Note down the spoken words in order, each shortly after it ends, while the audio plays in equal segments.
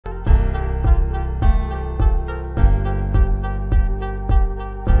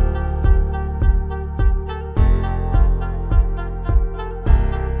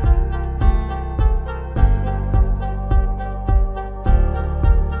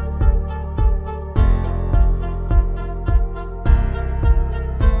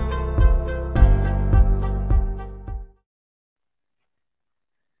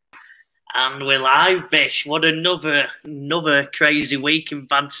And we're live, Bish. What another crazy week in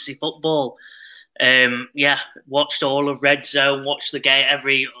fantasy football. Yeah, watched all of Red Zone, watched the game,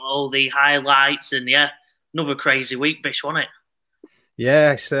 all the highlights, and yeah, another crazy week, Bish, wasn't it?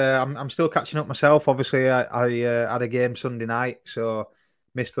 Yeah, I'm still catching up myself. Obviously, I had a game Sunday night, so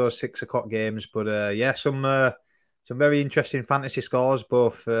missed those 6 o'clock games. But yeah, some very interesting fantasy scores,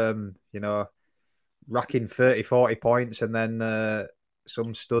 both racking 30, 40 points, and then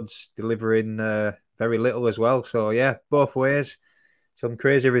some studs delivering very little as well. So yeah, both ways, some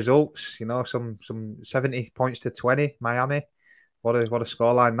crazy results. Some 70 points to 20 Miami. What a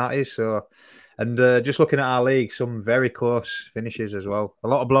scoreline that is. So, and just looking at our league, some very close finishes as well. A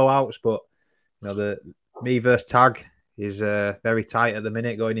lot of blowouts, but the me versus Tag is very tight at the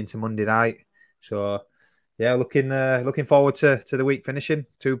minute going into Monday night. So yeah, looking forward to the week finishing.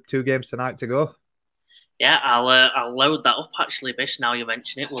 Two games tonight to go. Yeah, I'll load that up actually, Bish. Now you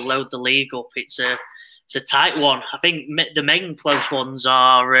mention it, we'll load the league up. It's a tight one. I think the main close ones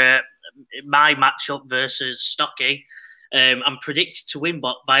are my matchup versus Stocky. I'm predicted to win,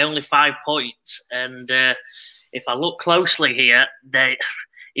 but by only 5 points. And if I look closely here,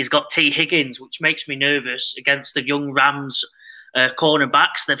 he's got T. Higgins, which makes me nervous against the young Rams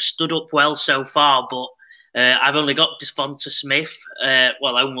cornerbacks. They've stood up well so far, but I've only got Devonta Smith.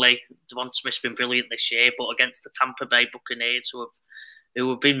 Devonta Smith's been brilliant this year, but against the Tampa Bay Buccaneers, who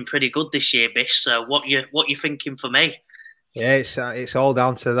have been pretty good this year, Bish. So what you thinking for me? Yeah, it's all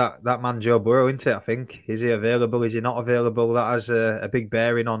down to that man Joe Burrow, isn't it? I think, is he available? Is he not available? That has a big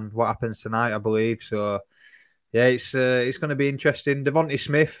bearing on what happens tonight, I believe. So yeah, it's going to be interesting. Devonta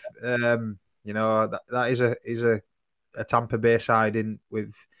Smith, that is a Tampa Bay side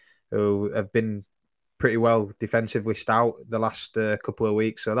who have been pretty well defensively stout the last couple of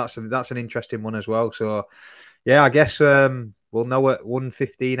weeks. So that's an interesting one as well. So yeah, I guess we'll know at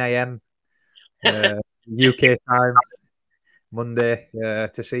 1:15 a.m. UK time Monday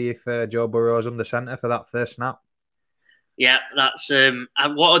to see if Joe Burrow's under centre for that first snap. Yeah, that's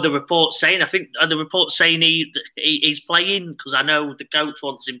what are the reports saying? I think are the reports saying he's playing, because I know the coach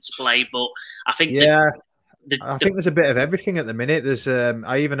wants him to play, but I think I think there's a bit of everything at the minute. There's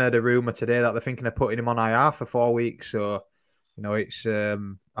I even heard a rumor today that they're thinking of putting him on IR for 4 weeks. So it's I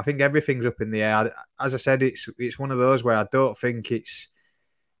think everything's up in the air. As I said, it's one of those where I don't think it's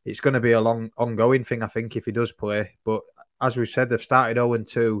going to be a long ongoing thing. I think if he does play, but as we said, they've started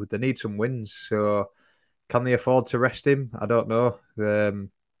 0-2. They need some wins. So can they afford to rest him? I don't know. I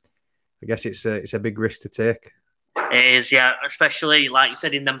guess it's a big risk to take. It is, yeah. Especially like you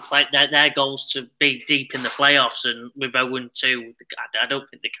said, in them their goals to be deep in the playoffs, and with 0-2, I don't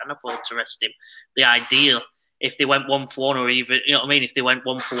think they can afford to rest him. The ideal, if they went 1-1, or even if they went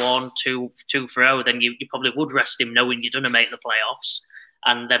 1-1, 2-0, then you probably would rest him, knowing you're going to make the playoffs,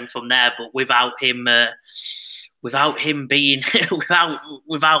 and then from there. But without him being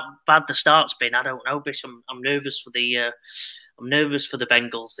without bad the start's been, I don't know, Bish. I'm nervous for the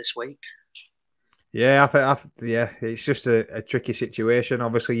Bengals this week. Yeah, it's just a tricky situation.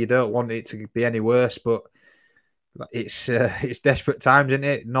 Obviously, you don't want it to be any worse, but it's desperate times, isn't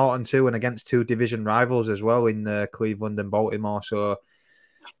it? 0-2 and against 2 division rivals as well in Cleveland and Baltimore. So,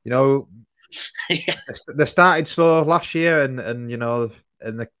 yeah. They started slow last year, and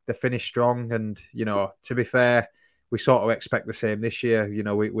they finished strong. And to be fair, we sort of expect the same this year. We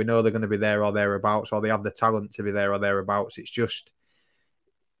know they're going to be there or thereabouts, or they have the talent to be there or thereabouts. It's just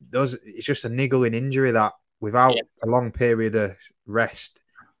a niggling injury that, without a long period of rest,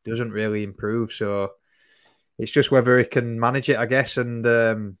 doesn't really improve. So it's just whether he can manage it, I guess. And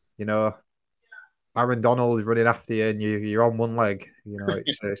Aaron Donald is running after you, and you're on one leg.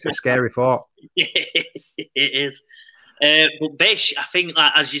 It's a scary thought. It is. But Bish, I think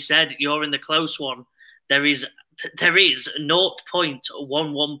that, as you said, you're in the close one. There is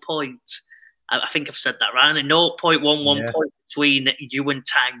 0.11 point. I think I've said that right. A 0.11 point between you and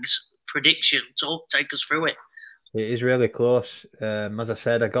Tag's prediction. So take us through it. It is really close. As I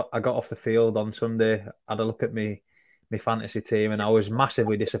said, I got off the field on Sunday, had a look at my fantasy team, and I was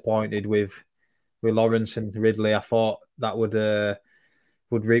massively disappointed with Lawrence and Ridley. I thought that would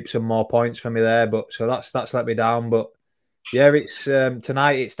reap some more points for me there, but so that's let me down. But yeah, it's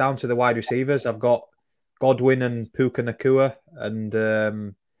tonight. It's down to the wide receivers. I've got Godwin and Puka Nacua,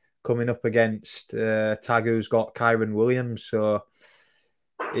 and coming up against Tag, who's got Kyron Williams. So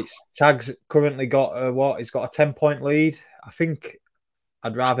Tag's currently got he's got a 10-point lead. I think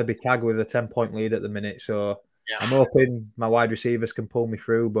I'd rather be Tag with a 10-point lead at the minute. So yeah. I'm hoping my wide receivers can pull me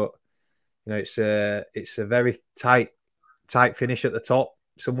through, but it's a very tight finish at the top.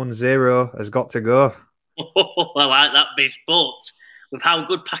 Someone's zero has got to go. I like that, bitch. But with how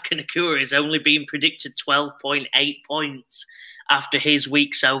good Pakanakura is, only being predicted 12.8 points after his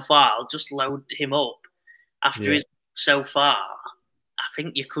week so far. I'll just load him up after his week so far. I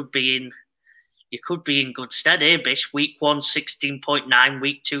think you could be in good stead here, Bish. Week 1, 16.9,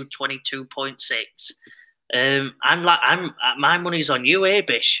 week 2, 22.6. My money's on you here,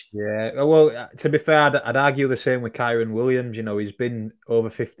 Bish. Yeah, well, to be fair, I'd argue the same with Kyron Williams. You know, he's been over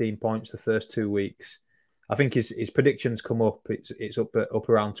 15 points the first 2 weeks. I think his predictions come up. It's up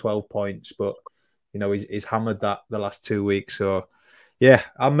around 12 points, but you know he's hammered that the last 2 weeks. So yeah,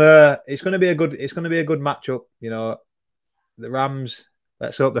 it's going to be a good matchup. You know, the Rams.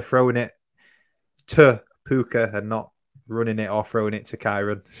 Let's hope they're throwing it to Puka and not running it or throwing it to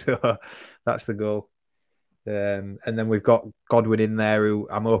Kyron. So that's the goal. And then we've got Godwin in there, who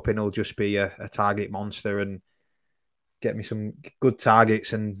I'm hoping will just be a target monster and get me some good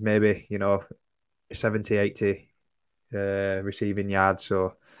targets and maybe, you know, 70, 80 receiving yards.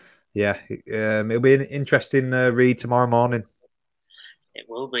 So, yeah, it'll be an interesting read tomorrow morning. It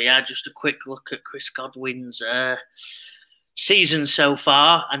will be. Yeah, just a quick look at Chris Godwin's season so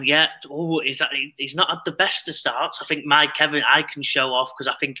far, and yet, he's not had the best of starts. I think Mike Evans, I can show off because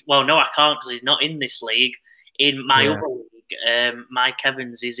I think, well, no, I can't because he's not in this league. In my other league, Mike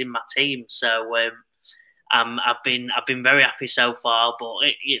Evans is in my team, so I've been very happy so far. But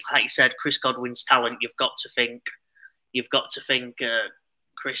it's like you said, Chris Godwin's talent. You've got to think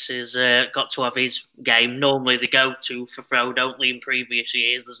Chris has got to have his game. Normally they go to for throw, don't they? In previous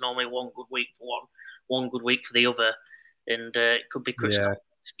years, there's normally one good week for one good week for the other, and it could be Chris. Yeah.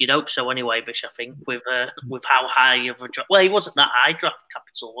 You'd hope so anyway, Bish. I think with how high of a draft. Well, he wasn't that high draft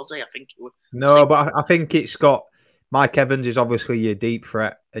capital, was he? I think he was. No, but I think it's got Mike Evans is obviously your deep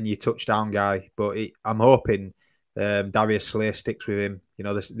threat and your touchdown guy, but I'm hoping Darius Slay sticks with him. You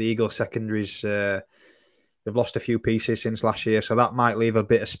know, the Eagles secondaries they've lost a few pieces since last year, so that might leave a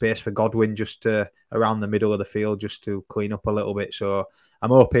bit of space for Godwin just around the middle of the field just to clean up a little bit. So I'm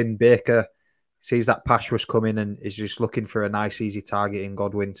hoping Baker sees that pass rush coming and is just looking for a nice, easy target in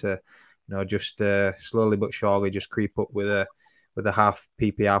Godwin to, you know, just slowly but surely just creep up with a half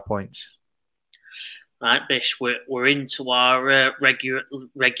PPR points. Right, Bish, we're into our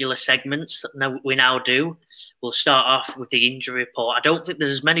regular segments that we now do. We'll start off with the injury report. I don't think there's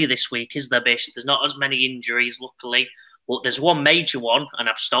as many this week, is there, Bish? There's not as many injuries, luckily. But there's one major one, and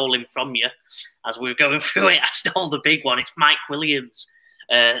I've stolen from you. As we were going through it, I stole the big one. It's Mike Williams.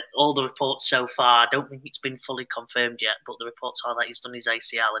 All the reports so far, I don't think it's been fully confirmed yet, but the reports are that he's done his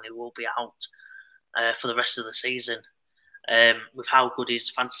ACL and he will be out for the rest of the season. With how good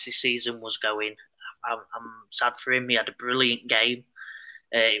his fantasy season was going, I'm sad for him. He had a brilliant game.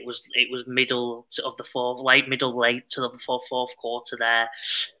 It was middle to the fourth quarter there,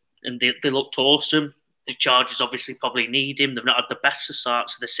 and they looked awesome. The Chargers obviously probably need him. They've not had the best of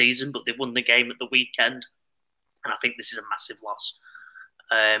starts of the season, but they won the game at the weekend, and I think this is a massive loss.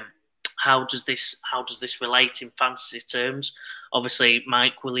 How does this relate in fantasy terms? Obviously,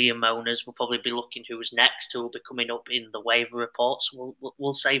 Mike Williams owners will probably be looking who's next, who will be coming up in the waiver report. So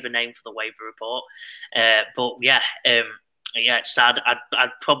we'll save a name for the waiver report. But yeah, it's sad.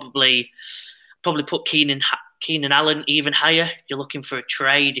 I'd probably put Keenan Allen even higher. If you're looking for a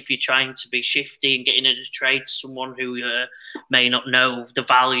trade, if you're trying to be shifty and getting in a trade to someone who may not know the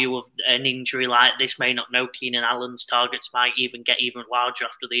value of an injury like this, may not know Keenan Allen's targets might even get even larger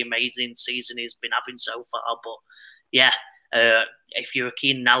after the amazing season he's been having so far. But yeah, if you're a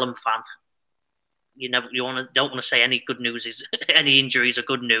Keenan Allen fan, don't want to say any good news is any injuries are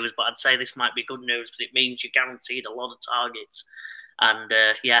good news, but I'd say this might be good news because it means you're guaranteed a lot of targets. And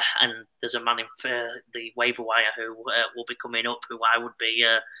and there's a man in the waiver wire who will be coming up, who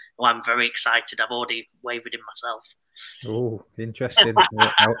I'm very excited. I've already wavered him myself. Oh, interesting.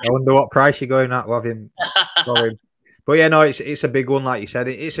 I wonder what price you're going at with him. But yeah, no, it's a big one, like you said.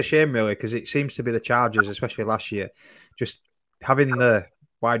 It's a shame, really, because it seems to be the Chargers, especially last year, just having the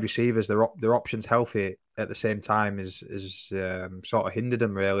wide receivers, their options healthy at the same time is sort of hindered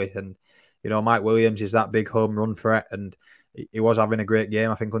them, really. And, you know, Mike Williams is that big home run threat, and he was having a great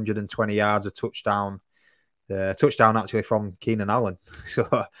game. I think 120 yards, a touchdown. Touchdown actually from Keenan Allen. So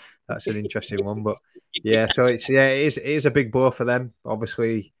that's an interesting one. But yeah, so it is a big blow for them.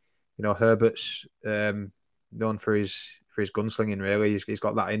 Obviously, you know, Herbert's known for his gunslinging. Really, he's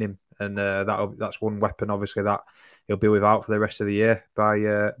got that in him, and that's one weapon obviously that he'll be without for the rest of the year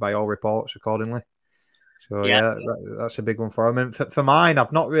by all reports accordingly. So yeah, that's a big one for him. And for mine,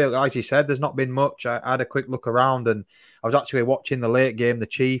 I've not really, as you said, there's not been much. I had a quick look around, and I was actually watching the late game, the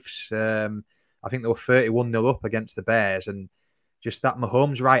Chiefs. I think they were 31-0 up against the Bears, and just that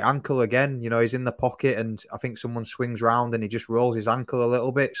Mahomes' right ankle again. He's in the pocket, and I think someone swings round and he just rolls his ankle a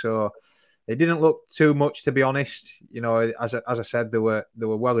little bit. So it didn't look too much, to be honest. As I said, they were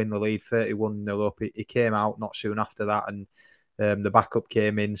well in the lead, 31-0 up. He came out not soon after that, and the backup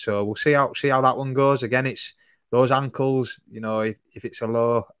came in. So we'll see how that one goes. Again, it's those ankles. If it's a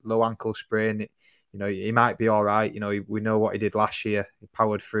low ankle sprain, he might be all right. We know what he did last year. He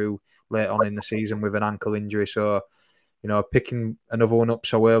powered through late on in the season with an ankle injury. So picking another one up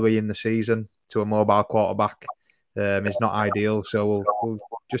so early in the season to a mobile quarterback is not ideal. So we'll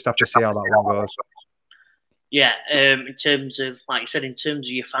just have to see how that one goes. Yeah, in terms of, like you said, in terms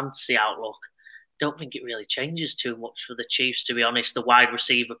of your fantasy outlook, don't think it really changes too much for the Chiefs, to be honest. The wide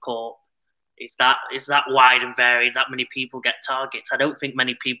receiver corps is that wide and varied. That many people get targets. I don't think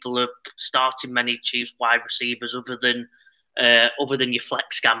many people are starting many Chiefs wide receivers other than your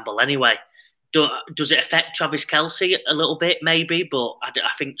flex gamble anyway. Does it affect Travis Kelce a little bit? Maybe, but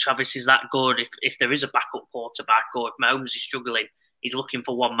I think Travis is that good. If there is a backup quarterback, or if Mahomes is struggling, he's looking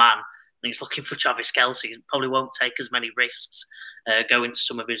for one man, and he's looking for Travis Kelce. He probably won't take as many risks going to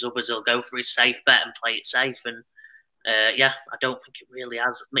some of his others. He'll go for his safe bet and play it safe. And I don't think it really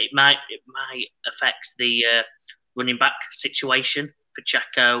has. It might affect the running back situation.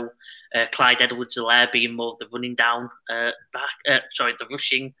 Pacheco, Clyde Edwards-Helaire being more of the running down back. The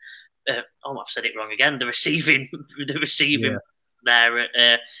rushing. I've said it wrong again. The receiving there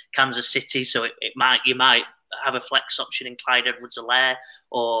at Kansas City. So you might have a flex option in Clyde Edwards-Helaire,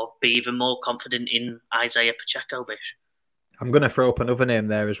 or be even more confident in Isaiah Pacheco. Bish. I'm going to throw up another name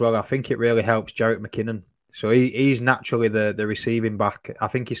there as well. I think it really helps Jerick McKinnon. So he's naturally the receiving back. I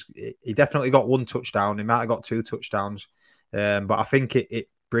think he definitely got one touchdown. He might have got 2 touchdowns, but I think it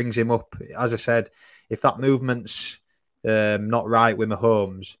brings him up. As I said, if that movement's not right with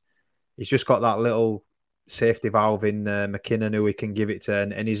Mahomes, he's just got that little safety valve in McKinnon who he can give it to,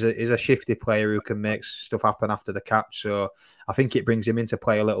 and he's a shifty player who can make stuff happen after the catch. So I think it brings him into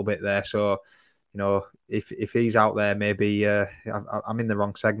play a little bit there. So if he's out there, maybe I'm in the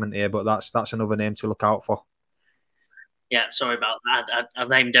wrong segment here, but that's another name to look out for. Yeah, sorry about that. I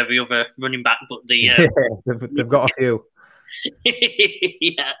named every other running back, but they've got a few.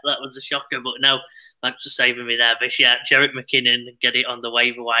 Yeah, that was a shocker, but no, thanks for saving me there, Bish. Yeah, Jerick McKinnon, get it on the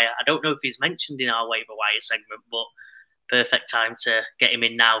waiver wire. I don't know if he's mentioned in our waiver wire segment, but perfect time to get him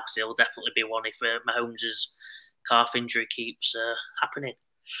in now, because he'll definitely be one if Mahomes' calf injury keeps happening.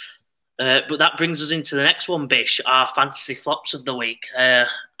 But that brings us into the next one, Bish, our fantasy flops of the week, and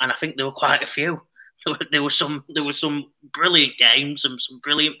I think there were quite a few. There were some brilliant games and some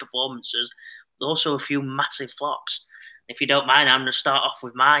brilliant performances, but also a few massive flops. If you don't mind, I'm going to start off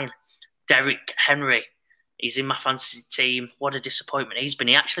with mine. Derrick Henry. He's in my fantasy team. What a disappointment he's been.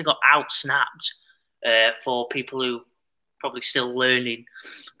 He actually got out-snapped for people who probably still learning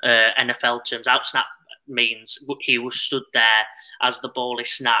NFL terms. Out-snap means he was stood there as the ball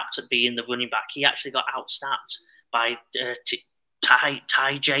is snapped, being the running back. He actually got out-snapped by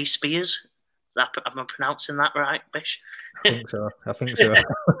Ty J. Spears. Am I pronouncing that right, Bish? I think so.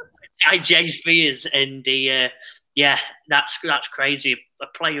 Ty J. Spears, and that's crazy. A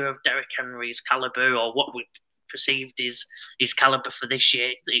player of Derrick Henry's caliber, or what we perceived is his caliber for this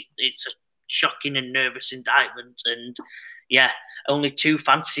year, it's a shocking and nervous indictment. And only 2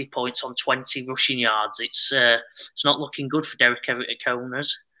 fantasy points on 20 rushing yards. It's not looking good for Derrick Henry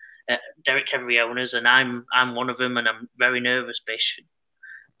owners. And I'm one of them, and I'm very nervous, Bish.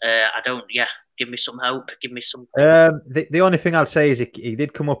 Give me some hope. Give me some. The only thing I'd say is he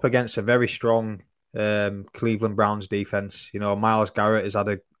did come up against a very strong Cleveland Browns defense. Myles Garrett has had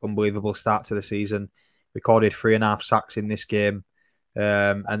an unbelievable start to the season. Recorded 3.5 sacks in this game,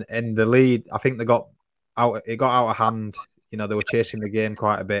 and in the lead, I think it got out of hand. They were chasing the game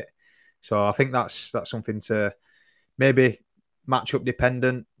quite a bit, so I think that's something to maybe matchup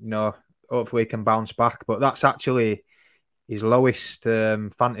dependent. Hopefully he can bounce back, but that's actually his lowest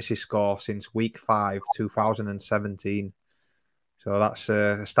fantasy score since week 5, 2017. So that's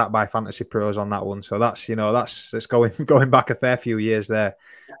a stat by Fantasy Pros on that one. So that's going back a fair few years there.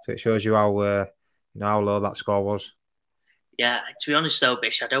 So it shows you how low that score was. Yeah, to be honest though,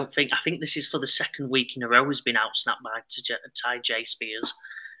 Bish, I think this is for the second week in a row he's been out-snapped by Ty J. Spears.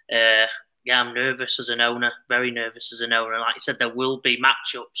 I'm nervous as an owner, very nervous as an owner. Like I said, there will be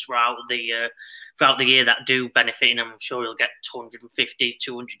matchups throughout the year that do benefit him. I'm sure he'll get 250,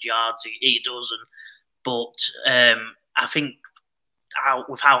 200 yards. He does, but I think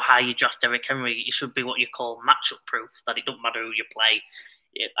with how high you draft Derrick Henry, it should be what you call matchup proof. That it doesn't matter who you play.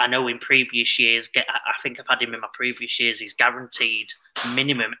 I know in previous years, I think I've had him in my previous years. He's guaranteed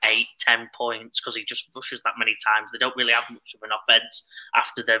minimum 8-10 points because he just rushes that many times. They don't really have much of an offense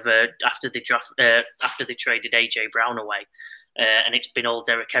after they traded AJ Brown away, and it's been all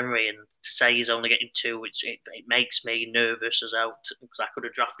Derrick Henry. And to say he's only getting 2, it makes me nervous as out because I could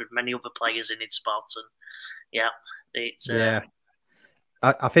have drafted many other players in his spot. And yeah, it's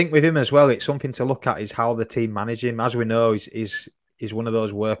I think with him as well, it's something to look at is how the team manage him. As we know, he's one of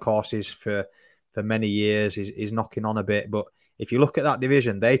those workhorses for many years. He's knocking on a bit, but if you look at that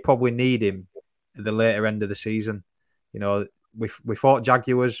division, they probably need him at the later end of the season. You know, we thought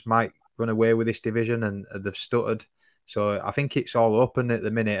Jaguars might run away with this division, and they've stuttered. So I think it's all open at the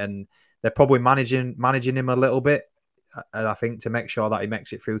minute, and they're probably managing him a little bit. I think to make sure that he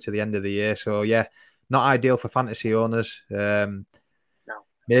makes it through to the end of the year. So yeah, not ideal for fantasy owners.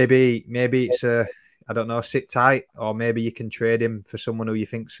 Maybe it's I don't know, sit tight, or maybe you can trade him for someone who you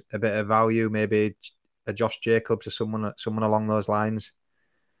think's a bit of value, maybe a Josh Jacobs or someone along those lines.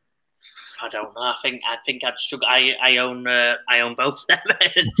 I don't know. I think I'd struggle. I own both of them.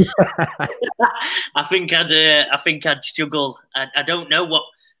 I think I'd struggle. I don't know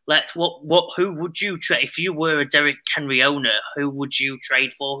who would you trade if you were a Derrick Henry owner? Who would you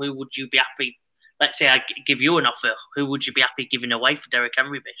trade for? Who would you be happy? Let's say I give you an offer. Who would you be happy giving away for Derrick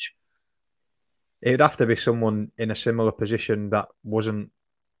Henry, Bish? It'd have to be someone in a similar position that wasn't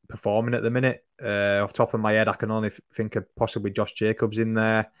performing at the minute. Off the top of my head, I can only think of possibly Josh Jacobs in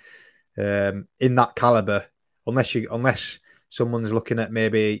there. In that caliber, unless someone's looking at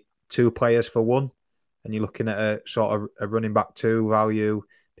maybe 2 players for 1, and you're looking at a sort of a running back 2 value,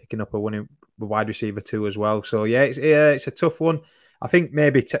 picking up a wide receiver 2 as well. So yeah, it's a tough one. I think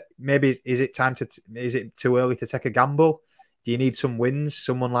maybe is it too early to take a gamble? Do you need some wins?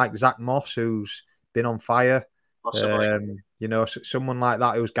 Someone like Zach Moss, who's been on fire, you know, someone like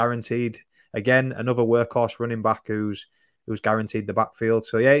that who's guaranteed. Again, another workhorse running back who's guaranteed the backfield.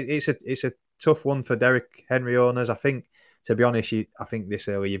 So yeah, it's a tough one for Derrick Henry owners. I think, to be honest, I think this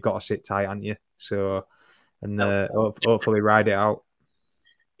early you've got to sit tight, haven't you? So and hopefully ride it out.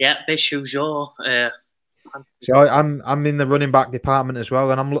 Yeah, Bish, who's your? So I'm in the running back department as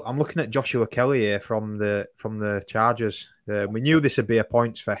well, and I'm looking at Joshua Kelly here from the Chargers. We knew this would be a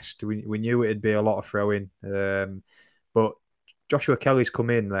points fest. We knew it'd be a lot of throwing, but Joshua Kelly's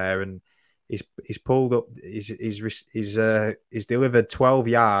come in there and he's pulled up. He's delivered 12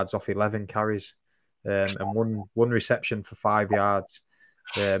 yards off 11 carries, and one reception for 5 yards.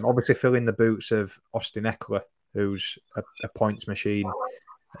 Obviously filling the boots of Austin Eckler, who's a points machine.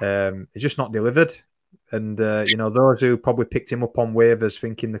 He's just not delivered. And, you know, those who probably picked him up on waivers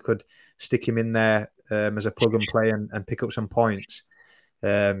thinking they could stick him in there as a plug and play and pick up some points.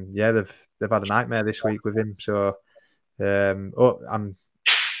 Yeah, they've had a nightmare this week with him. So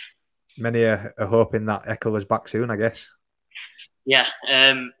many are hoping that Eckler's back soon, I guess. Yeah,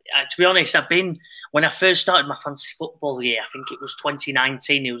 to be honest, when I first started my fantasy football year, I think it was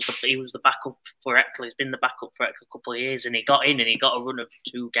 2019. He was the backup for Eckler. He's been the backup for Eckler a couple of years, and he got in and he got a run of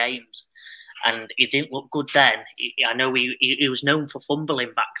 2 games. And he didn't look good then. I know he was known for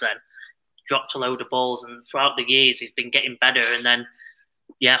fumbling back then. Dropped a load of balls, and throughout the years he's been getting better. And then,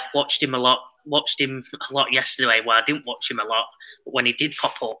 yeah, watched him a lot yesterday. Well, I didn't watch him a lot, but when he did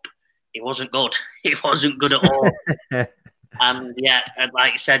pop up, he wasn't good. He wasn't good at all. And yeah,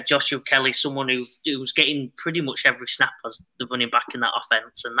 like I said, Joshua Kelly, someone who's getting pretty much every snap as the running back in that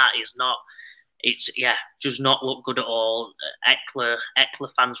offense, and that is not. Does not look good at all. Eckler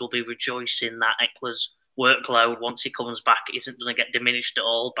fans will be rejoicing that Eckler's workload once he comes back isn't going to get diminished at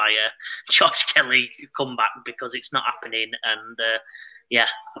all by Josh Kelly comeback, because it's not happening. And I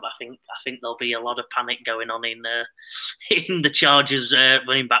think there'll be a lot of panic going on in the Chargers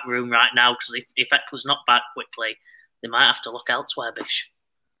running back room right now, because if Eckler's not back quickly, they might have to look elsewhere, Bish.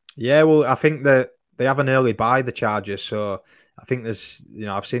 Yeah, well, I think that they have an early bye, the Chargers, so I think there's,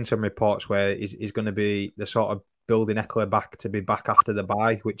 I've seen some reports where he's going to be the sort of building Eckler back to be back after the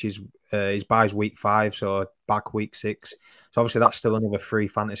bye, which is his bye's week 5, so back week 6. So obviously that's still another 3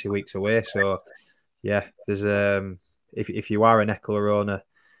 fantasy weeks away. So yeah, there's if you are an Eckler owner,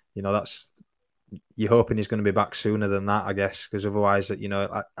 you're hoping he's going to be back sooner than that, I guess, because otherwise,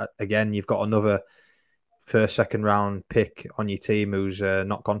 again, you've got another first, second round pick on your team who's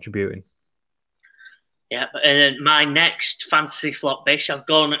not contributing. Yeah, and then my next fantasy flop, Bish, I've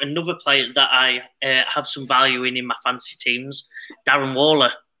gone another player that I have some value in my fantasy teams, Darren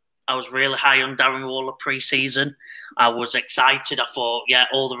Waller. I was really high on Darren Waller pre-season. I was excited. I thought, yeah,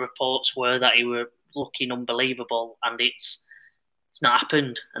 all the reports were that he were looking unbelievable, and it's not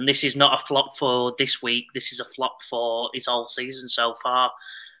happened. And this is not a flop for this week. This is a flop for his whole season so far.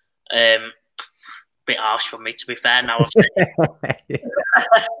 bit harsh from me, to be fair. Now I've said it.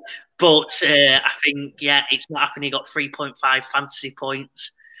 But I think, yeah, it's not happening. He got 3.5 fantasy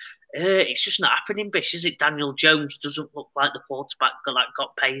points. It's just not happening, Bish, is it? Daniel Jones doesn't look like the quarterback that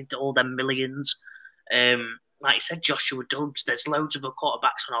got paid all them millions. Like you said, Joshua Dobbs, there's loads of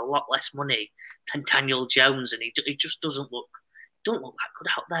quarterbacks on a lot less money than Daniel Jones, and he just doesn't look that good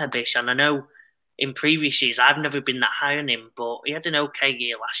out there, Bish. And I know in previous years I've never been that high on him, but he had an okay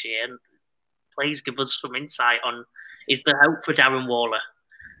year last year. And please give us some insight on, is there hope for Darren Waller?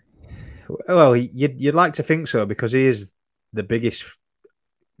 Well, you'd like to think so, because he is the biggest.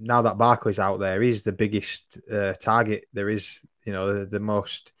 Now that Barkley's out there, he's the biggest target there is. You know, the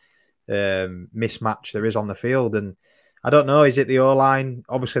most mismatch there is on the field. And I don't know, is it the O-line?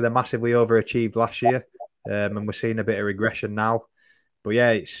 Obviously, they massively overachieved last year, and we're seeing a bit of regression now. But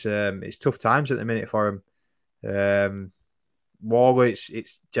yeah, it's tough times at the minute for him. Waller,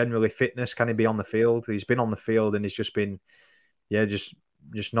 it's generally fitness. Can he be on the field? He's been on the field and he's just been, just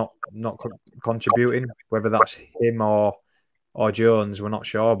not contributing. Whether that's him or Jones, we're not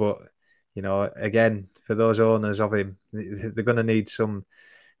sure. But you know, again, for those owners of him, they're going to need some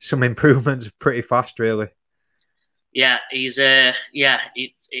improvements pretty fast, really. Yeah, he's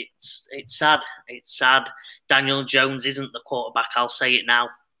it's sad. It's sad. Daniel Jones isn't the quarterback. I'll say it now.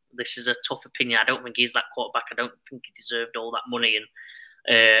 This is a tough opinion. I don't think he's that quarterback. I don't think he deserved all that money.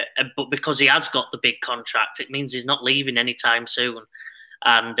 But because he has got the big contract, it means he's not leaving anytime soon.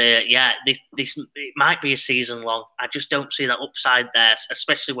 And this it might be a season long. I just don't see that upside there,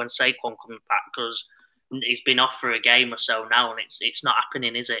 especially when Saquon comes back, because he's been off for a game or so now, and it's not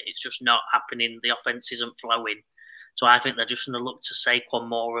happening, is it? It's just not happening. The offense isn't flowing. So I think they're just going to look to Saquon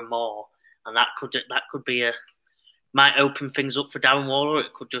more and more, and that could be might open things up for Darren Waller.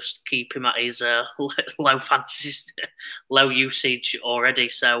 It could just keep him at his low fantasy, low usage already.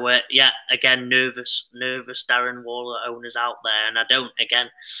 So again, nervous Darren Waller owners out there, and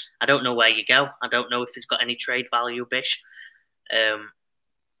I don't know where you go. I don't know if he's got any trade value, Bish.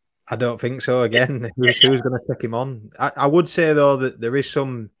 I don't think so. Again, who's going to take him on? I would say though that there is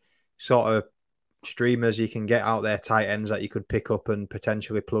some sort of streamers you can get out there, tight ends that you could pick up and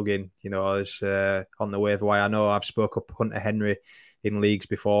potentially plug in, you know, as on the waiver wire. I know I've spoke up Hunter Henry in leagues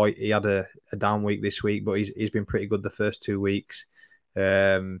before. He had a down week this week, but he's been pretty good the first 2 weeks.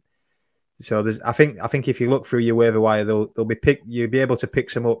 So I think if you look through your waiver wire, you'll be able to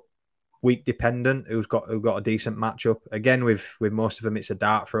pick some up week dependent who've got a decent matchup. Again, with most of them, it's a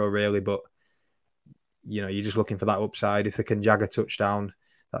dart throw really, but you know, you're just looking for that upside. If they can jag a touchdown,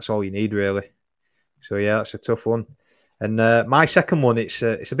 that's all you need really. So yeah, that's a tough one. And my second one, it's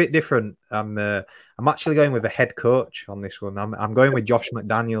a bit different. I'm actually going with a head coach on this one. I'm going with Josh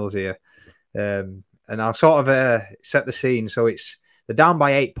McDaniels here, and I'll sort of set the scene. So they're down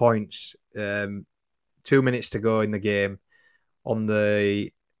by 8 points, 2 minutes to go in the game. I'm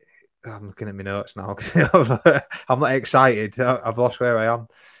looking at my notes now. I'm not excited. I've lost where I am.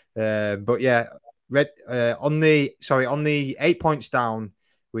 But yeah, on the 8 points down.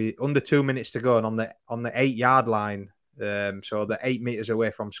 We under 2 minutes to go, and on the 8-yard line, so they're 8 meters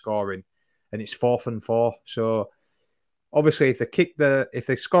away from scoring, and it's 4th and 4. So obviously, if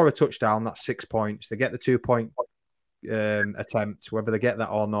they score a touchdown, that's 6 points. They get the 2-point attempt, whether they get that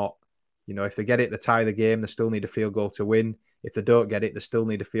or not. You know, if they get it, they tie the game. They still need a field goal to win. If they don't get it, they still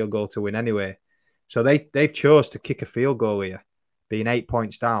need a field goal to win anyway. So they've chose to kick a field goal here, being 8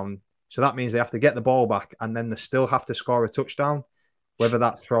 points down. So that means they have to get the ball back, and then they still have to score a touchdown. Whether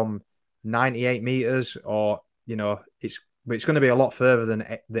that's from 98 meters or, you know, it's going to be a lot further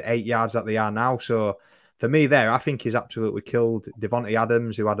than the 8 yards that they are now. So for me there, I think he's absolutely killed Devontae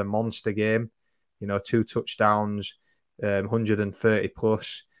Adams, who had a monster game, you know, 2 touchdowns, 130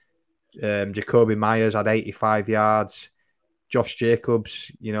 plus. Jacoby Myers had 85 yards. Josh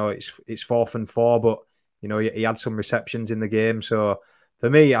Jacobs, you know, it's 4th and 4, but, you know, he had some receptions in the game. So for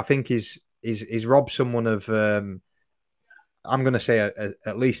me, I think he's robbed someone of... I'm going to say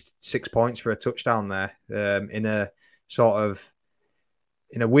at least 6 points for a touchdown there, in a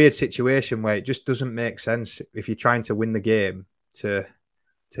weird situation where it just doesn't make sense if you're trying to win the game to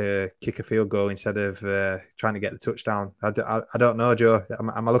kick a field goal instead of trying to get the touchdown. I don't know, Joe.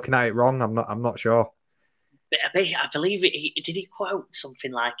 Am I looking at it wrong? I'm not sure. I believe did he quote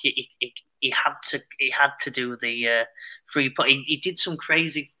something like he had to do the 3-point. He did some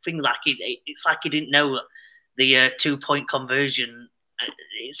crazy thing like it's like he didn't know the 2-point conversion.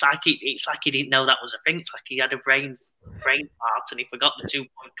 It's like he didn't know that was a thing. It's like he had a brain part and he forgot the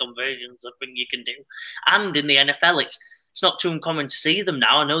 2-point conversions, a thing you can do. And in the NFL, it's not too uncommon to see them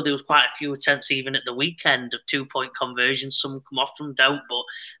now. I know there was quite a few attempts even at the weekend of 2-point conversions. Some come off, some don't.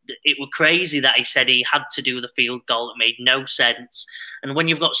 But it was crazy that he said he had to do the field goal. It made no sense. And when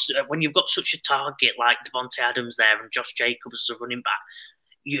you've got such a target like Devontae Adams there and Josh Jacobs as a running back,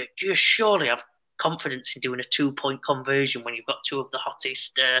 you surely have confidence in doing a 2-point conversion when you've got two of the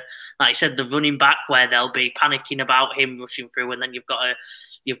hottest, like I said, the running back, where they'll be panicking about him rushing through, and then you've got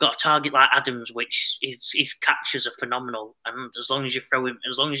a target like Adams, which his catches are phenomenal, and as long as you throw him,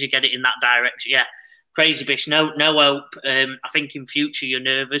 as long as you get it in that direction, yeah, crazy Bish, no hope. I think in future you're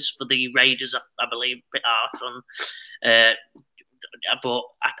nervous for the Raiders. I believe a bit harsh on, but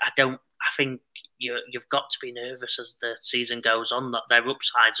I don't. I think you've got to be nervous as the season goes on that their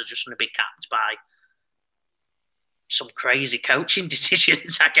upsides are just going to be capped by some crazy coaching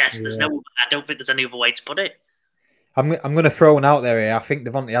decisions. I guess I don't think there's any other way to put it. I'm going to throw one out there here. I think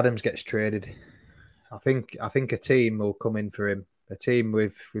Devontae Adams gets traded. I think a team will come in for him. A team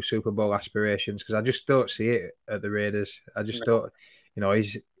with Super Bowl aspirations, because I just don't see it at the Raiders. I just don't.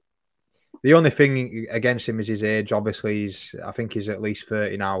 He's the only thing against him is his age. Obviously, I think he's at least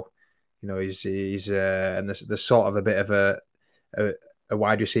 30 now. He's and there's sort of a bit of a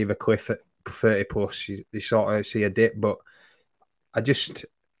wide receiver cliff at 30 plus. You sort of see a dip, but I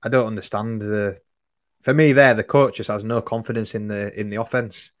don't understand for me there, the coach just has no confidence in the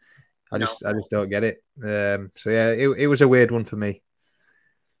offense. I just don't get it. So yeah, it was a weird one for me.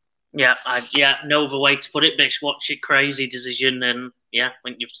 Yeah, no other way to put it. Bish, watch it, crazy decision, and yeah, I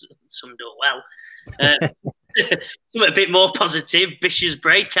think you've summed it well. Something a bit more positive. Bish's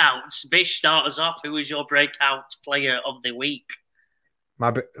breakouts. Bish, start us off. Who was your breakout player of the week?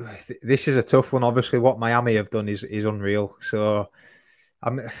 This is a tough one. Obviously, what Miami have done is unreal. So,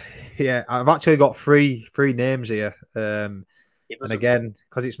 I've actually got three names here. And again,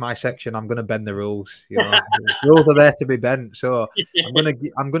 because it's my section, I'm going to bend the rules. Rules are there to be bent. So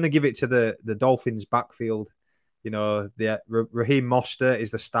I'm going to give it to the Dolphins backfield. Raheem Mostert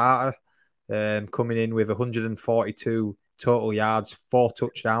is the starter, coming in with 142 total yards, 4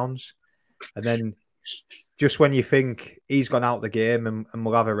 touchdowns, and then just when you think he's gone out the game and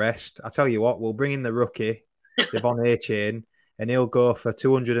we'll have a rest, I tell you what, we'll bring in the rookie, Devon A-Chain, and he'll go for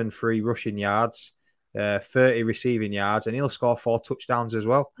 203 rushing yards, 30 receiving yards, and he'll score 4 touchdowns as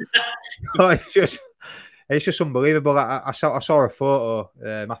well. It's just unbelievable. I saw a photo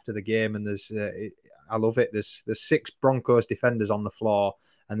after the game, and I love it. There's 6 Broncos defenders on the floor,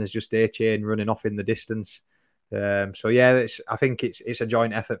 and there's just A-Chain running off in the distance. So yeah, I think it's a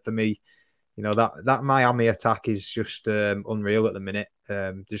joint effort for me. That Miami attack is just unreal at the minute.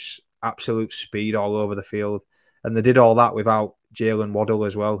 Just absolute speed all over the field. And they did all that without Jalen Waddle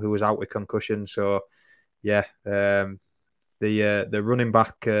as well, who was out with concussion. So, yeah, the running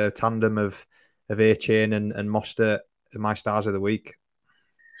back tandem of A-Chain and Mostert are my stars of the week.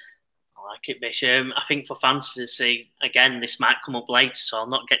 I like it, Bish. I think for fantasy, again, this might come up later, so I'll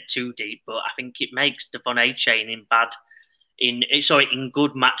not get too deep, but I think it makes Devon A-Chain in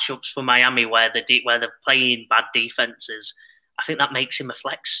good matchups for Miami where they're playing bad defenses. I think that makes him a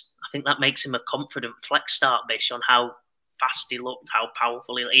flex. I think that makes him a confident flex start based on how fast he looked, how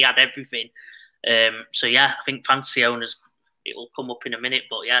powerful he had everything. So yeah, I think fantasy owners, it will come up in a minute,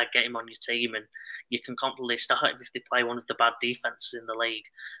 but yeah, get him on your team and you can confidently start him if they play one of the bad defenses in the league.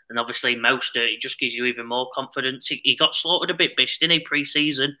 And obviously Mostert, it just gives you even more confidence. He got slaughtered a bit, Bish, didn't he,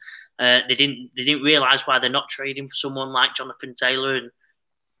 pre-season? They didn't realise why they're not trading for someone like Jonathan Taylor, and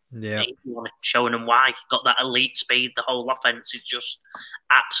showing them why. Got that elite speed. The whole offense is just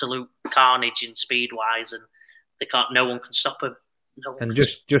absolute carnage in speed wise, and no one can stop him. And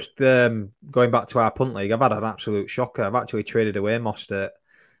just going back to our punt league, I've had an absolute shocker. I've actually traded away Mostert.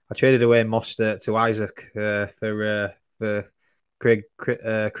 I traded away Mostert to Isaac for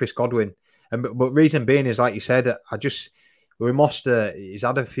Chris Godwin, but reason being is, like you said, with Mostert, he's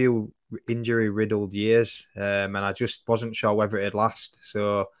had a few injury-riddled years, and I just wasn't sure whether it'd last.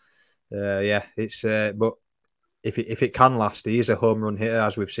 So, it's but if it can last, he is a home run hitter,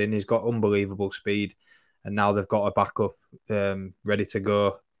 as we've seen. He's got unbelievable speed, and now they've got a backup ready to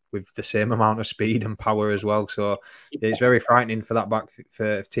go with the same amount of speed and power as well. So it's very frightening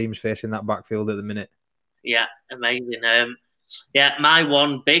for teams facing that backfield at the minute. Yeah, amazing. My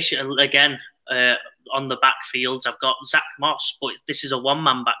one, Bish, again, on the backfields, I've got Zach Moss, but this is a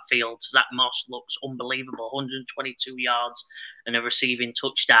one-man backfield. Zach Moss looks unbelievable, 122 yards and a receiving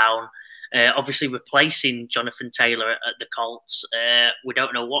touchdown. Obviously, replacing Jonathan Taylor at the Colts. We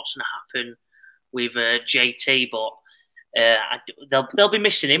don't know what's going to happen with JT, but they'll be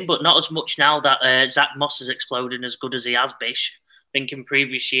missing him, but not as much now that Zach Moss is exploding as good as he has, Bish. think in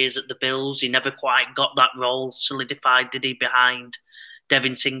previous years at the Bills, he never quite got that role solidified, did he, behind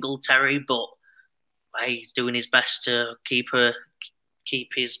Devin Singletary? But he's doing his best to keep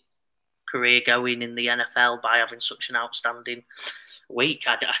his career going in the NFL by having such an outstanding week.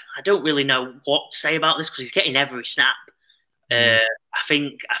 I don't really know what to say about this because he's getting every snap. I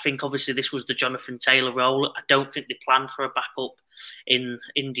think obviously this was the Jonathan Taylor role. I don't think they planned for a backup in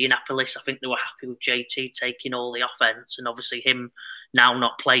Indianapolis. I think they were happy with JT taking all the offense, and obviously him now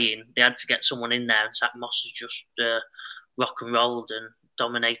not playing, they had to get someone in there. And Zach Moss has just rock and rolled and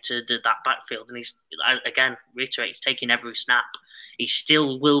dominated that backfield. And he's, again, reiterate, he's taking every snap. He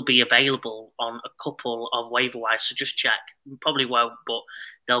still will be available on a couple of waiver wires, so just check. Probably won't, but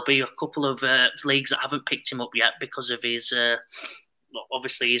there'll be a couple of leagues that haven't picked him up yet because of his,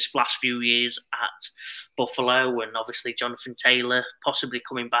 obviously, his last few years at Buffalo, and obviously Jonathan Taylor possibly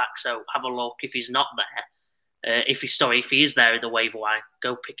coming back. So have a look if he's not there. If he is there in the waiver wire,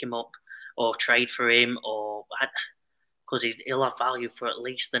 go pick him up or trade for him, or because he'll have value for at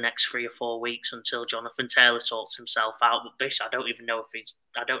least the next 3 or 4 weeks until Jonathan Taylor sorts himself out. But Bish, I don't know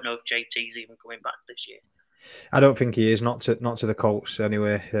if JT's even coming back this year. I don't think he is, not to the Colts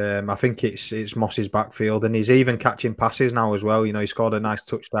anyway. I think it's Moss's backfield, and he's even catching passes now as well. You know, he scored a nice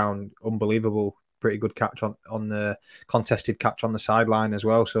touchdown, unbelievable, pretty good catch on the contested catch on the sideline as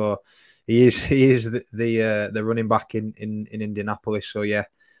well. So he is the running back in Indianapolis. So yeah,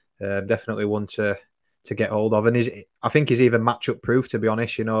 definitely one to get hold of, and I think he's even matchup proof, to be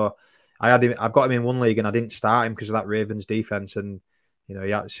honest. You know, I've got him in one league and I didn't start him because of that Ravens defense, and you know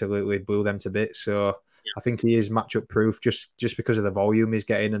he absolutely blew them to bits. So I think he is matchup proof just because of the volume he's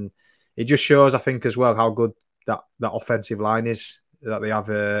getting, and it just shows, I think, as well how good that offensive line is that they have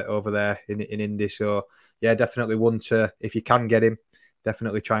over there in Indy. So yeah, definitely one to, if you can get him,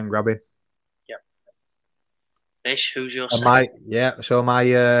 definitely try and grab him. Fish, who's your second? So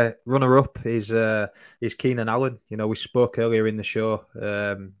my runner-up is Keenan Allen. You know, we spoke earlier in the show,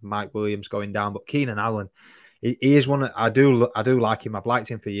 Mike Williams going down, but Keenan Allen, he is one that I do like him. I've liked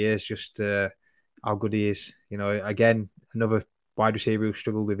him for years, just how good he is. You know, again, another wide receiver who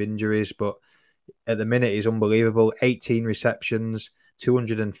struggled with injuries, but at the minute he's unbelievable. 18 receptions,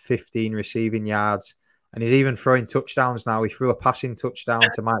 215 receiving yards, and he's even throwing touchdowns now. He threw a passing touchdown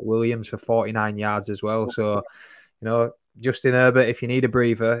to Mike Williams for 49 yards as well. So, you know, Justin Herbert, if you need a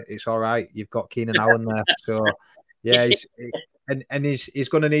breather, it's all right. You've got Keenan Allen there. So, yeah, he's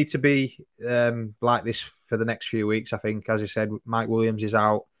going to need to be like this for the next few weeks, I think. As I said, Mike Williams is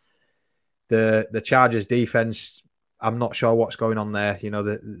out. The Chargers defense, I'm not sure what's going on there. You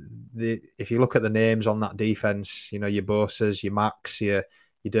know, if you look at the names on that defense, you know, your Bosa's, your Max, your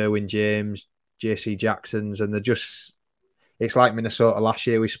Derwin James, JC Jacksons, and it's like Minnesota last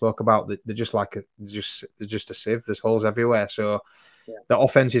year we spoke about. They're just a sieve. There's holes everywhere. So the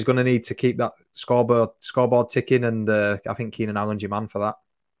offense is going to need to keep that scoreboard ticking, and I think Keenan Allen's your man for that.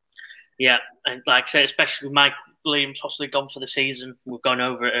 Yeah, and like I said, especially with Mike Williams possibly gone for the season, we've gone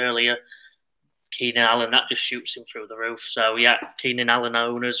over it earlier. Keenan Allen, that just shoots him through the roof. So yeah, Keenan Allen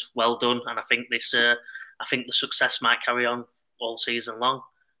owners, well done, and I think the success might carry on all season long.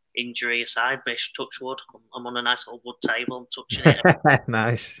 Injury aside, Bish, touch wood. I'm on a nice little wood table. I'm touching it.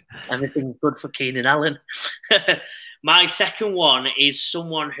 Nice. Everything's good for Keenan Allen. My second one is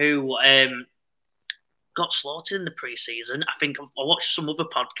someone who got slaughtered in the preseason. I think I watched some other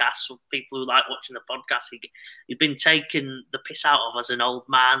podcasts with people who like watching the podcast. He'd been taken the piss out of as an old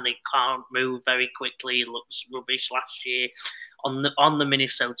man. He can't move very quickly. He looks rubbish last year on the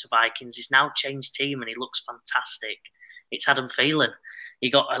Minnesota Vikings. He's now changed team and he looks fantastic. It's Adam Thielen. He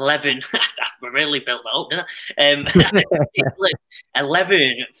got 11. I really built that up, didn't I?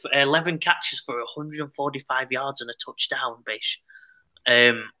 11 catches for 145 yards and a touchdown, Bish.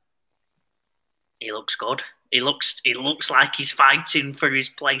 He looks good. He looks like he's fighting for his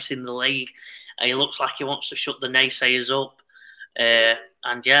place in the league. He looks like he wants to shut the naysayers up.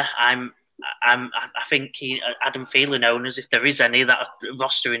 And yeah, I think Adam Thielen owners, if there is any that are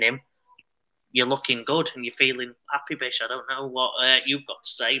rostering him, you're looking good and you're feeling happy, Bish. I don't know what you've got to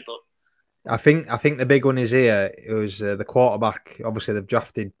say, but I think the big one is here. It was the quarterback. Obviously, they've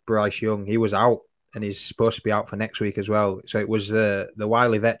drafted Bryce Young. He was out, and he's supposed to be out for next week as well. So it was the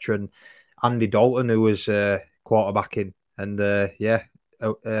wily veteran Andy Dalton who was quarterbacking, and a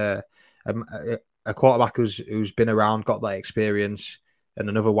quarterback who's been around, got that experience, and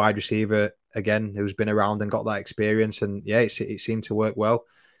another wide receiver again who's been around and got that experience, and yeah, it seemed to work well.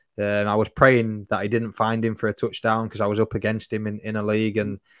 I was praying that he didn't find him for a touchdown because I was up against him in a league,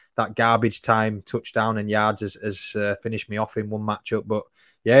 and that garbage time touchdown and yards has finished me off in one matchup. But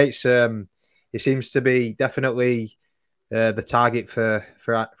yeah, it seems to be definitely the target for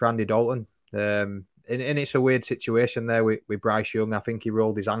Andy Dalton. And it's a weird situation there with Bryce Young. I think he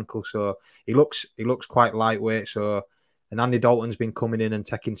rolled his ankle, so he looks quite lightweight. So, and Andy Dalton's been coming in and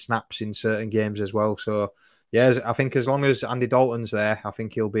taking snaps in certain games as well. So, yeah, I think as long as Andy Dalton's there, I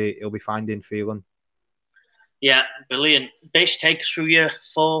think he'll be finding feeling. Yeah, brilliant. Bish, take us through your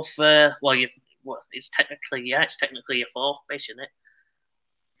fourth. It's technically your fourth, Bish, isn't it?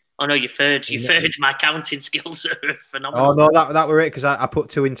 Oh no, your third. Your third. My counting skills are phenomenal. Oh no, that were it because I put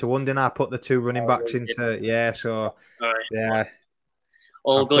 2 into 1, didn't I? put the 2 running backs into So right. Yeah,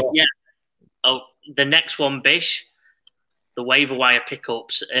 all good. Yeah. Oh, the next one, Bish, the waiver wire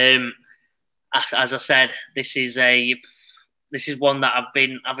pickups. As I said, this is one that I've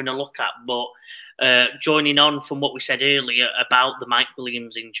been having a look at, but joining on from what we said earlier about the Mike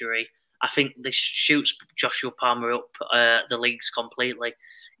Williams injury, I think this shoots Joshua Palmer up the leagues completely.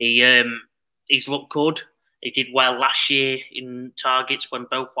 He's looked good. He did well last year in targets when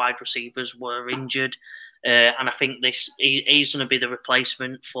both wide receivers were injured, and I think he's going to be the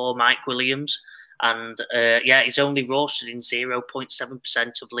replacement for Mike Williams. And he's only rostered in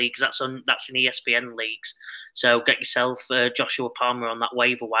 0.7% of leagues. That's in ESPN leagues. So get yourself Joshua Palmer on that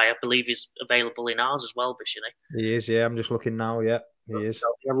waiver wire. I believe he's available in ours as well, isn't he? He is, yeah. I'm just looking now, yeah. He is.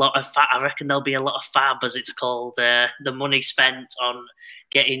 A lot of I reckon there'll be a lot of fab, as it's called, the money spent on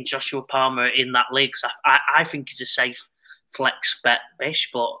getting Joshua Palmer in that league. I think he's a safe flex bet, Bish,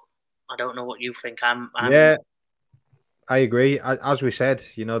 but I don't know what you think. Yeah, I agree. As we said,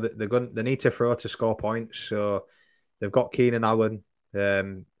 you know, they need to throw to score points. So they've got Keenan Allen.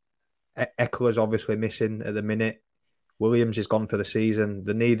 Eckler's obviously missing at the minute. Williams is gone for the season.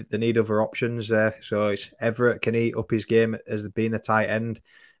 They need other options there. So it's Everett can eat up his game as being a tight end,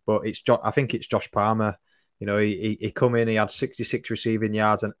 but I think it's Josh Palmer. You know, he come in, he had 66 receiving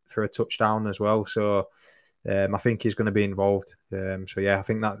yards and for a touchdown as well. So I think he's going to be involved. So yeah, I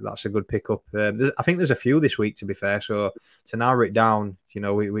think that's a good pickup. I think there's a few this week, to be fair. So to narrow it down, you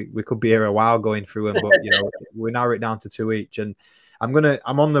know, we could be here a while going through them, but you know, we narrow it down to 2 each. And I'm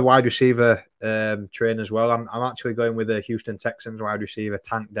on the wide receiver train as well. I'm actually going with the Houston Texans wide receiver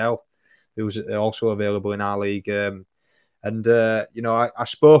Tank Dell, who's also available in our league. You know, I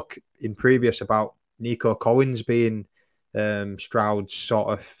spoke in previous about Nico Collins being Stroud's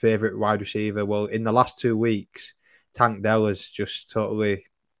sort of favourite wide receiver. Well, in the last 2 weeks, Tank Dell has just totally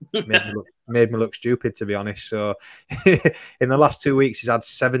made me look stupid, to be honest. So in the last 2 weeks, he's had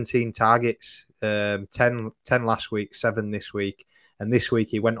 17 targets, 10 last week, 7 this week. And this week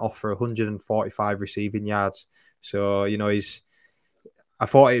he went off for 145 receiving yards. So, you know, I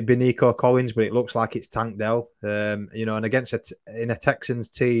thought it'd be Nico Collins, but it looks like it's Tank Dell. You know, and against in a Texans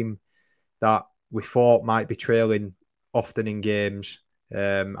team that we thought might be trailing often in games,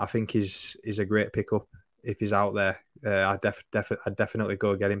 I think is a great pickup if he's out there. I'd definitely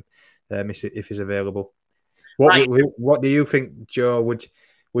go get him if he's available. What do you think, Joe?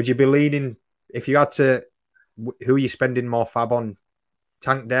 Would you be leaning if you had to? Who are you spending more fab on,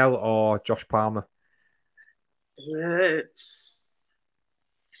 Tank Dell or Josh Palmer?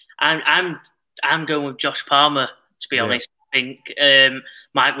 I'm going with Josh Palmer, to be honest. I think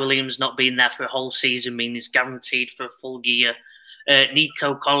Mike Williams not being there for a whole season means he's guaranteed for a full year.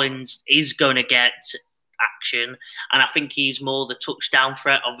 Nico Collins is going to get action, and I think he's more the touchdown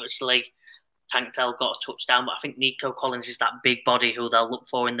threat. Obviously, Tank Dell got a touchdown, but I think Nico Collins is that big body who they'll look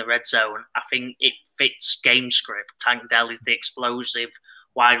for in the red zone. I think it fits game script. Tank Dell is the explosive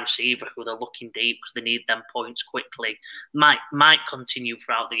wide receiver who they're looking deep because they need them points quickly. Might continue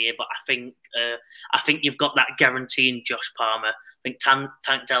throughout the year, but I think you've got that guarantee in Josh Palmer. I think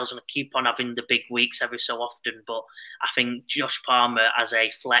Tank Dell's going to keep on having the big weeks every so often, but I think Josh Palmer as a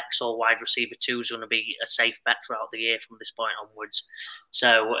flex or wide receiver too is going to be a safe bet throughout the year from this point onwards.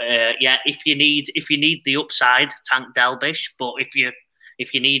 So if you need the upside, Tank Dell, Bish, but if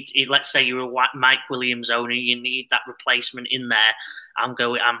you need, let's say you're a Mike Williams owner, you need that replacement in there. I'm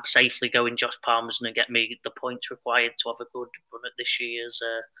safely going Josh Palmer's going to get me the points required to have a good run at this year's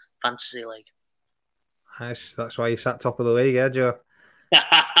fantasy league. Nice. That's why you sat top of the league, Joe?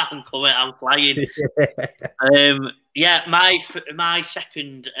 I'm coming. I'm flying. My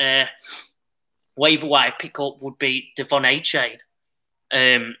second waiver wire pickup would be Devon A-Chain.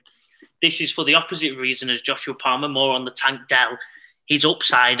 This is for the opposite reason as Joshua Palmer, more on the Tank Dell. His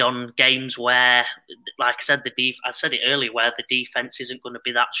upside on games where, like I said, I said it earlier, where the defense isn't going to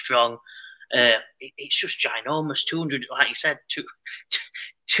be that strong. It's just ginormous. 200, like you said,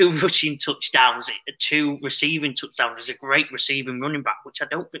 2 rushing touchdowns, 2 receiving touchdowns. He's a great receiving running back, which I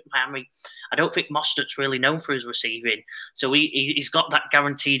don't think Mostert's really known for his receiving. So he's got that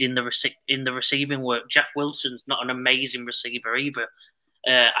guaranteed in the receiving work. Jeff Wilson's not an amazing receiver either.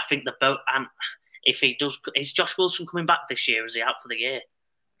 I think the boat, and if he does, is Josh Wilson coming back this year? Is he out for the year?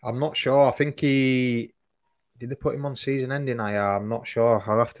 I'm not sure. I think did they put him on season ending? I'm not sure.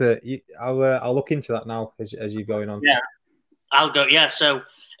 I'll have to. I'll look into that now as you're going on. Yeah, I'll go. Yeah, so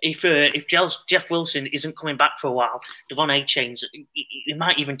if Jeff Wilson isn't coming back for a while, Devon A-Chain's he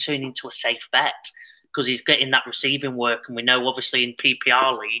might even turn into a safe bet because he's getting that receiving work, and we know obviously in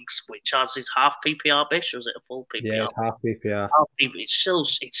PPR leagues, which is half PPR bish, or is it a full PPR? Yeah, it's half PPR.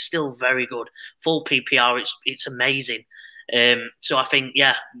 It's still very good. Full PPR, it's amazing. So I think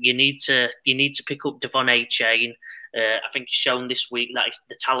you need to pick up Devon A-Chain. I think he's shown this week that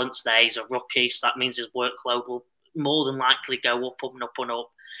the talent's there. He's a rookie, so that means his workload will more than likely go up and up and up.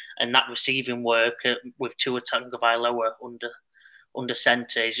 And that receiving work with Tua Tagovailoa under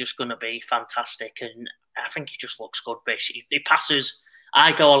centre is just going to be fantastic. And I think he just looks good. Basically, he passes.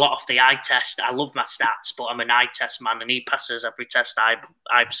 I go a lot off the eye test. I love my stats, but I'm an eye test man, and he passes every test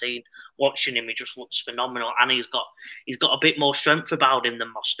I've seen. Watching him, he just looks phenomenal, and he's got a bit more strength about him than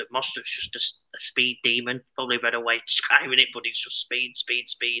Mostert. Mostert's just a speed demon, probably a better way of describing it, but he's just speed.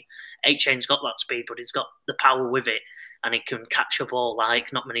 A-Chain's got that speed, but he's got the power with it, and he can catch a ball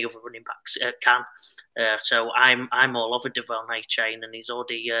like not many other running backs can. So I'm all over Devon A-Chain, and he's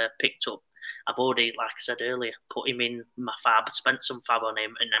already picked up. I've already, like I said earlier, put him in my fab, spent some fab on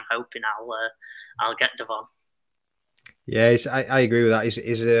him, and I'm hoping I'll get Devon. Yeah, I agree with that.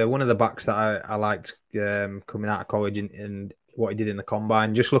 He's one of the backs that I liked coming out of college and what he did in the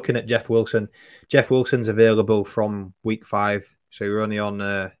combine. Just looking at Jeff Wilson, Jeff Wilson's available from week 5, so you're only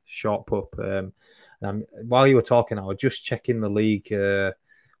on short pup. While you were talking, I was just checking the league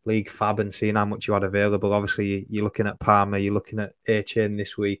fab and seeing how much you had available. Obviously, you're looking at Palmer, you're looking at A-Chain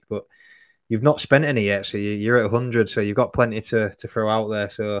this week, but you've not spent any yet, so you're at 100, so you've got plenty to throw out there.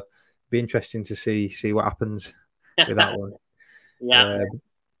 So it'll be interesting to see what happens with that one.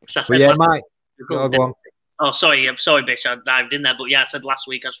 Mike. Go on. Oh, sorry, bitch. I dived in there, but I said last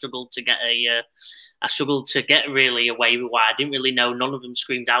week I struggled to get really a waiver wire. I didn't really know. None of them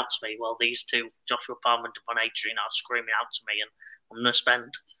screamed out to me. Well, these two, Joshua Palmer and Devon A-Chain, are screaming out to me, and I'm gonna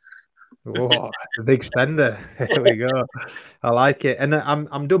spend. Whoa, a big spender. There we go. I like it. And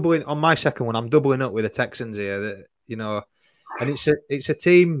I'm doubling on my second one. I'm doubling up with the Texans here. And it's a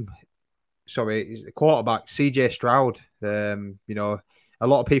team. Sorry, it's a quarterback, CJ Stroud. A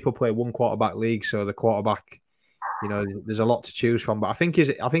lot of people play one quarterback league, so the quarterback, there's a lot to choose from. But I think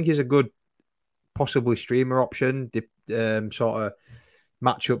he's a good, possibly streamer option. Sort of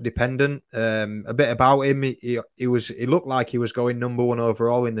matchup dependent. A bit about him, he looked like he was going number 1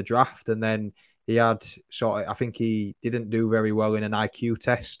 overall in the draft, and then he had I think he didn't do very well in an IQ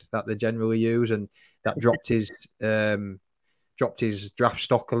test that they generally use, and that dropped his draft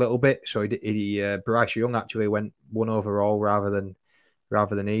stock a little bit. So Bryce Young actually went 1 overall rather than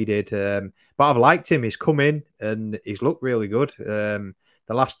he did. But I've liked him. He's come in and he's looked really good. The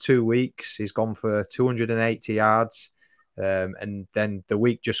last 2 weeks he's gone for 280 yards. And then the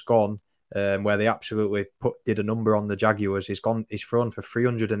week just gone, where they absolutely did a number on the Jaguars, he's thrown for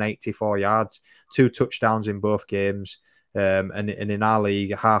 384 yards, 2 touchdowns in both games, and in our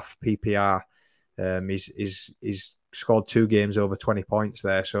league, half PPR, he's scored 2 games over 20 points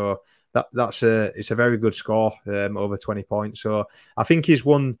there. So it's a very good score, over 20 points. So I think he's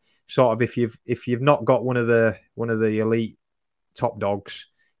one sort of, if you've not got one of the elite top dogs,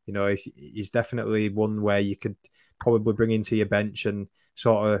 he's definitely one where you could probably bring into your bench and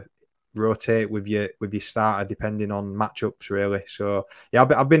sort of rotate with your starter depending on matchups, really. So yeah,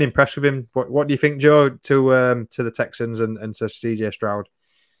 I've been impressed with him. What do you think, Joe, to the Texans and to CJ Stroud?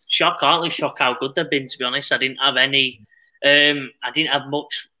 Hardly shock how good they've been, to be honest. I didn't have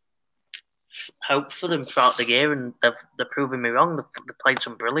much hope for them throughout the year, and they're proving me wrong. They've played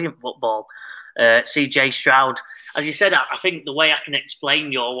some brilliant football. CJ Stroud, as you said, I think the way I can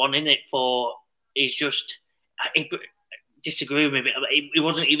explain your one in it for is just. Disagree with me, but it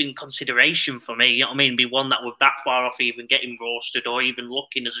wasn't even consideration for me. You know what I mean? Be one that were that far off even getting roasted or even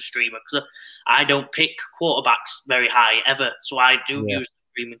looking as a streamer, because I don't pick quarterbacks very high ever. So I do use the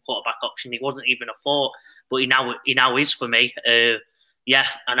streaming quarterback option. He wasn't even a thought, but he now is for me. And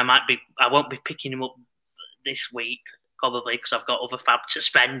I won't be picking him up this week probably because I've got other fab to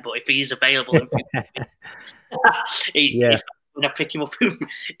spend. But if he's available, when I pick him up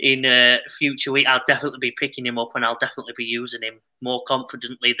in future week, I'll definitely be picking him up, and I'll definitely be using him more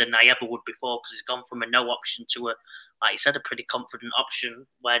confidently than I ever would before, because he's gone from a no option to a, like you said, a pretty confident option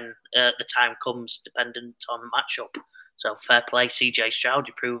when the time comes, dependent on matchup. So fair play, CJ Stroud,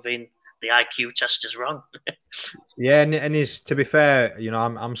 you're proving the IQ test is wrong. Yeah, and he's, to be fair,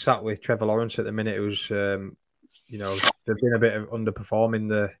 I'm sat with Trevor Lawrence at the minute, who's they've been a bit of underperforming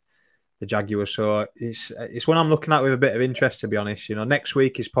the Jaguars, so it's one I'm looking at with a bit of interest, to be honest. Next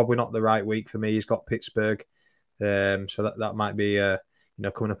week is probably not the right week for me. He's got Pittsburgh, so that might be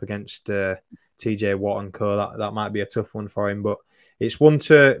coming up against TJ Watt and co. That might be a tough one for him, but it's one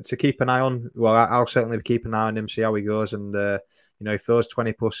to keep an eye on. Well, I'll certainly be keeping an eye on him, see how he goes, and if those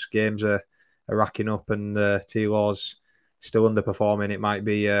 20+ games are racking up and T-Law's still underperforming, it might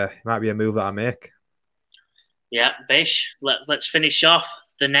be a move that I make. Yeah, Bish, let's finish off.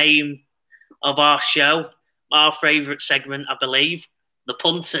 The name of our show, our favourite segment, I believe, the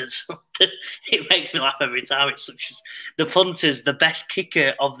punters. It makes me laugh every time. It's the punters, the best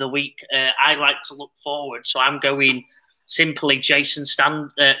kicker of the week. I like to look forward, so I'm going simply Jason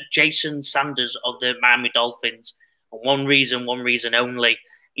Sanders of the Miami Dolphins. And one reason only.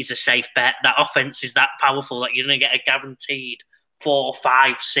 He's a safe bet. That offense is that powerful that you're going to get a guaranteed 4,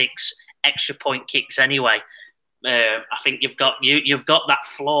 5, 6 extra point kicks anyway. I think you've got that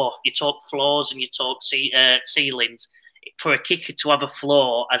floor. You talk floors and you talk ceilings. For a kicker to have a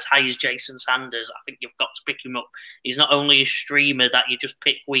floor as high as Jason Sanders, I think you've got to pick him up. He's not only a streamer that you just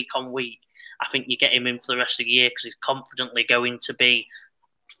pick week on week. I think you get him in for the rest of the year because he's confidently going to be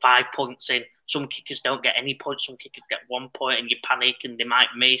 5 points in. Some kickers don't get any points. Some kickers get 1 point, and you panic, and they might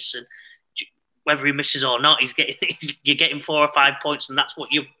miss. And whether he misses or not, you're getting 4 or 5 points, and that's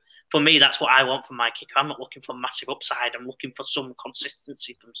what you. For me, that's what I want from my kicker. I'm not looking for massive upside. I'm looking for some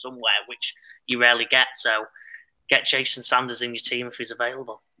consistency from somewhere, which you rarely get. So get Jason Sanders in your team if he's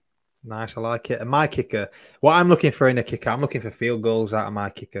available. Nice, I like it. And my kicker, what I'm looking for in a kicker, I'm looking for field goals out of my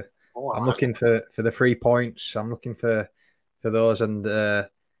kicker. I'm looking for the 3 points. I'm looking for those. And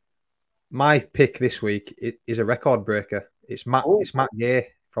my pick this week is a record breaker. It's Matt Gay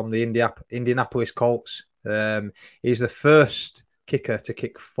from the Indianapolis Colts. He's the first kicker to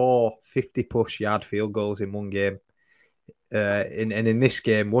kick 4 50+ yard field goals in one game. And in this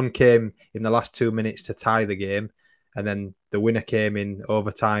game, one came in the last 2 minutes to tie the game, and then the winner came in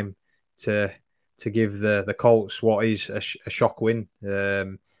overtime to give the Colts what is a shock win,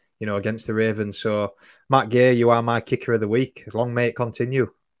 against the Ravens. So, Matt Gay, you are my kicker of the week. Long may it continue.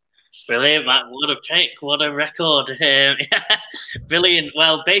 Brilliant, Matt. What a pick. What a record. Brilliant.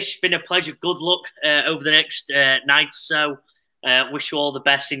 Well, Bish, been a pleasure. Good luck over the next night or so. Wish you all the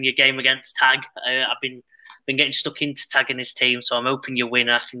best in your game against Tag. I've been getting stuck into tagging his team, so I'm hoping you win.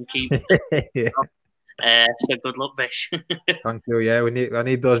 I can keep. Yeah. So good luck, Bish. Thank you. Yeah, I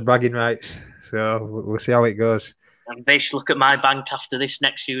need those bragging rights. So we'll see how it goes. And Bish, look at my bank after this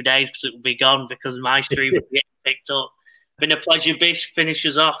next few days because it will be gone because my stream will get picked up. Been a pleasure, Bish. Finish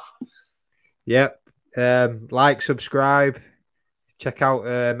us off. Yep. Like, subscribe, check out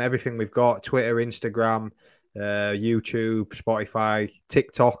everything we've got: Twitter, Instagram, YouTube, Spotify,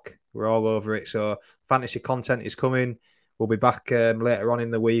 TikTok. We're all over it. So fantasy content is coming. We'll be back later on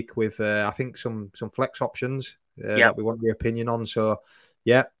in the week with I think some flex options that we want your opinion on. So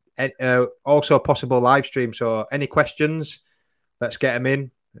yeah, also a possible live stream. So any questions, let's get them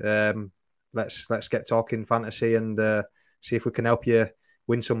in. Let's get talking fantasy and see if we can help you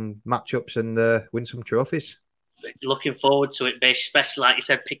win some matchups and win some trophies. Looking forward to it, Bish. Especially like you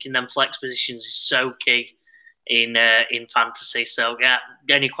said, picking them flex positions is so key in fantasy. So yeah,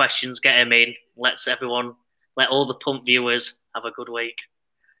 any questions, get them in. Let all the Punt viewers have a good week.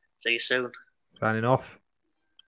 See you soon. Signing off.